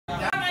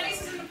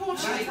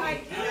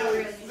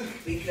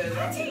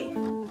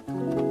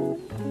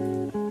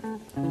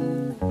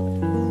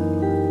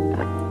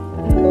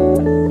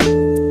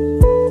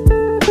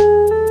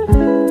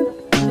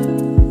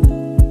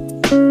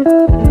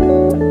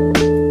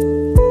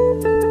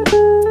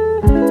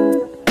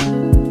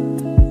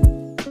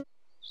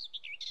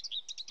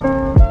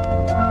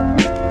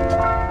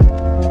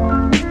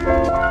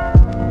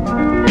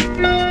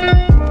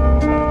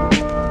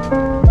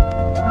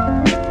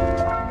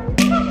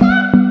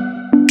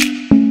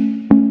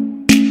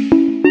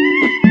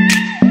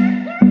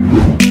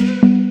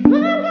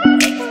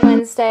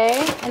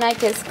And I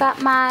just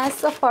got my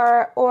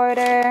Sephora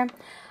order.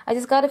 I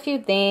just got a few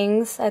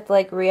things. I had to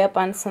like re-up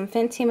on some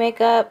Fenty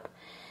makeup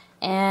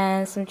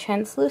and some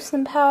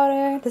translucent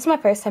powder. This is my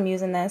first time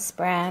using this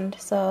brand,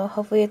 so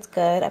hopefully it's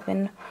good. I've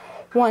been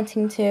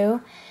wanting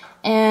to.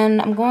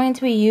 And I'm going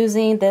to be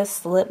using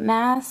this lip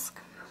mask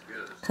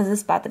because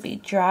it's about to be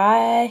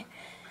dry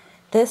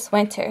this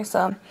winter.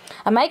 So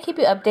I might keep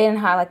you updated on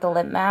how I like the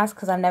lip mask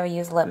because I've never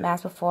used lip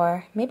mask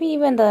before. Maybe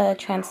even the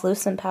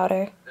translucent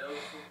powder.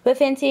 But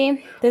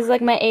Fenty, this is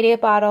like my 80th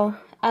bottle.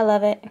 I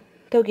love it.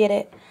 Go get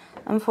it.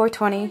 I'm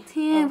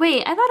 420.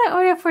 Wait, I thought I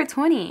ordered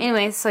 420.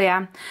 Anyways, so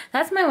yeah,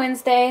 that's my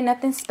Wednesday.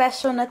 Nothing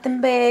special, nothing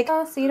big.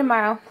 I'll see you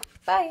tomorrow.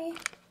 Bye.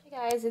 Hey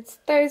guys, it's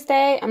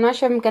Thursday. I'm not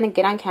sure if I'm gonna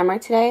get on camera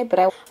today, but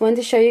I wanted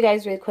to show you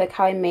guys really quick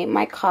how I made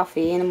my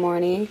coffee in the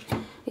morning.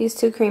 I use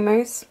 2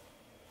 creamers.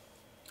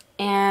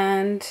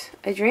 And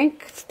I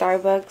drink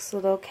Starbucks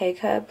little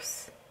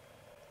K-cups.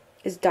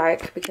 It's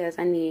dark because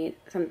I need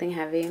something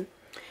heavy.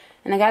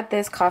 And I got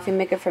this coffee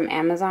maker from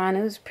Amazon.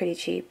 It was pretty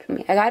cheap.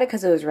 I got it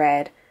because it was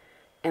red.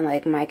 And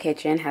like my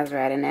kitchen has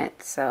red in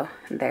it. So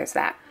there's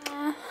that.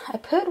 I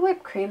put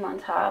whipped cream on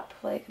top.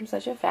 Like I'm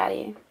such a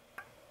fatty.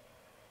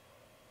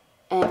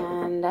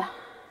 And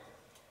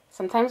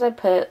sometimes I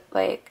put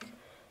like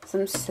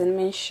some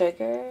cinnamon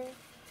sugar.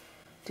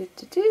 And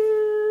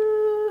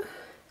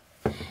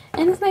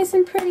it's nice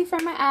and pretty for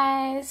my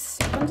eyes.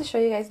 I wanted to show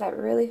you guys that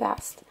really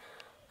fast.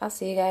 I'll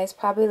see you guys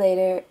probably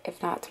later,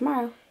 if not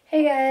tomorrow.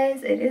 Hey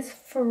guys, it is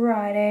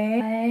Friday.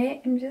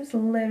 I am just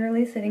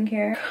literally sitting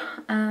here.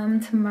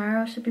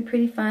 Tomorrow should be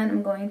pretty fun.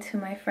 I'm going to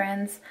my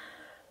friend's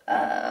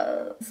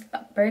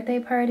birthday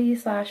party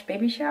 /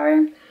 baby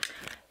shower.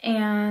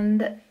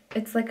 And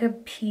it's like a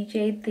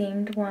PJ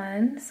themed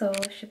one, so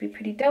it should be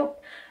pretty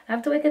dope. I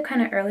have to wake up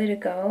kind of early to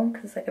go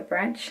because it's like a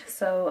brunch.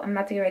 So I'm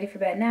about to get ready for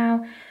bed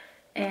now.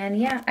 And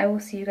yeah, I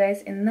will see you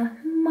guys in the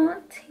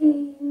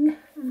morning.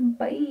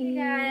 Bye. Hey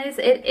guys,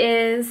 it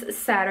is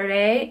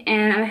Saturday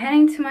and I'm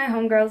heading to my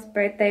homegirl's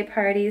birthday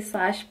party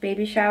 /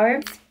 baby shower.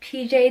 It's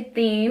PJ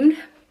themed,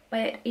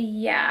 but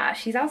yeah,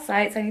 she's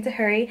outside, so I need to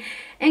hurry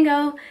and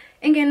go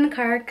and get in the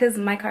car because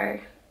my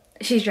car,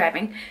 she's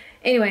driving.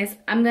 Anyways,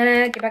 I'm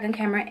gonna get back on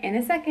camera in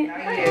a second.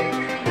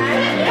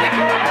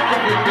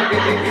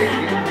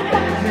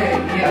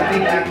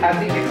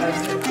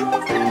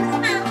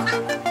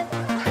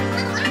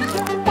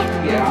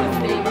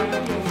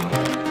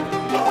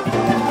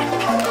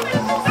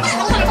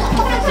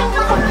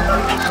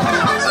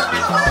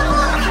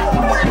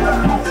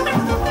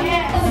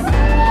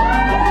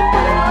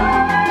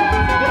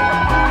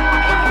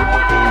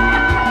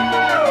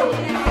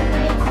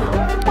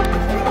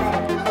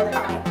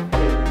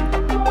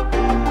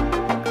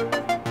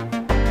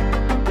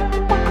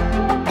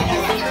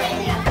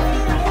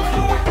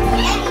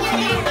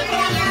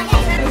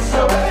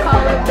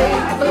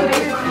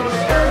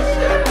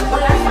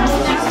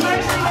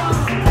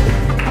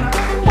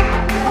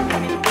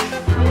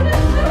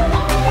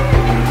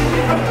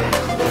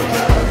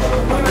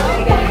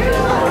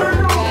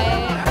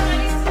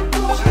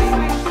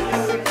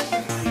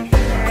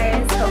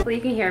 You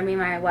can hear me,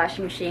 my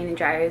washing machine and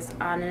dryer is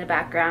on in the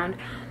background.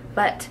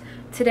 But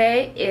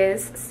today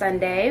is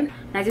Sunday and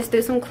I just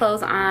threw some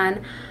clothes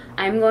on.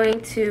 I'm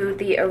going to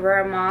the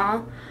Aurora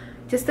mall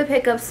just to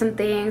pick up some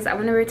things. I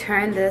want to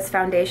return this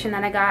foundation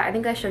that I got. I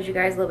think I showed you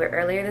guys a little bit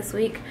earlier this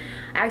week.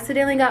 I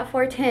accidentally got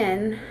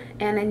 410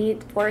 and I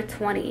need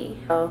 420,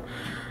 so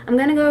I'm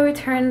gonna go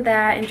return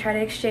that and try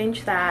to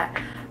exchange that.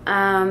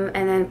 And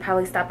then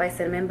probably stop by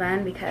Cinnamon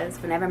Bun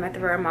because whenever I'm at the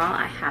Aurora mall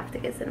I have to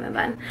get Cinnamon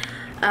Bun.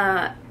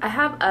 I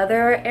have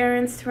other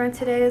errands to run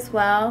today as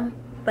well,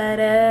 but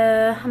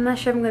I'm not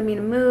sure if I'm gonna be in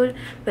the mood,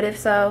 but if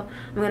so,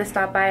 I'm gonna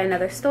stop by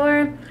another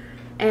store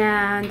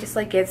and just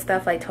like get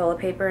stuff like toilet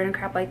paper and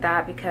crap like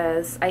that,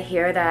 because I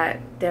hear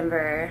that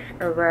Denver,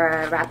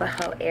 Aurora,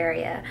 Arapahoe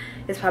area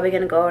is probably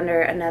gonna go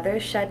under another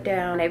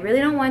shutdown. I really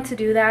don't want to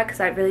do that because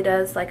that really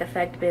does like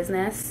affect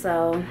business,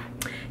 so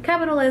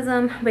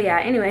capitalism. But yeah,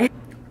 anyway,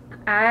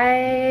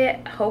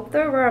 I hope the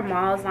Aurora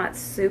mall is not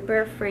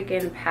super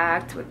freaking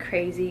packed with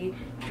crazy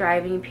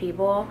driving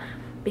people,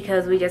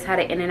 because we just had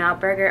an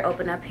In-N-Out burger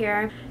open up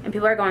here and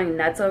people are going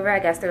nuts over it. I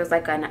guess there was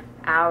like an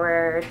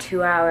hour,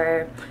 2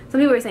 hour,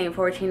 some people were saying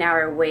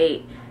 14-hour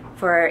wait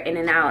for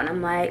In-N-Out, and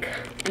I'm like,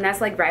 and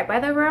that's like right by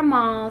the Aurora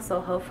mall, so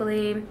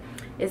hopefully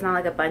it's not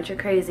like a bunch of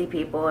crazy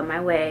people in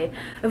my way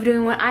of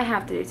doing what I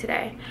have to do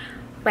today.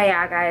 But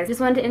yeah guys,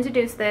 just wanted to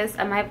introduce this.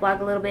 I might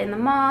vlog a little bit in the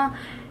mall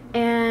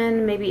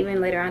and maybe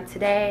even later on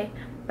today.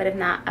 But if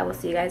not, I will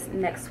see you guys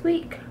next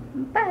week.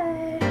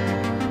 Bye.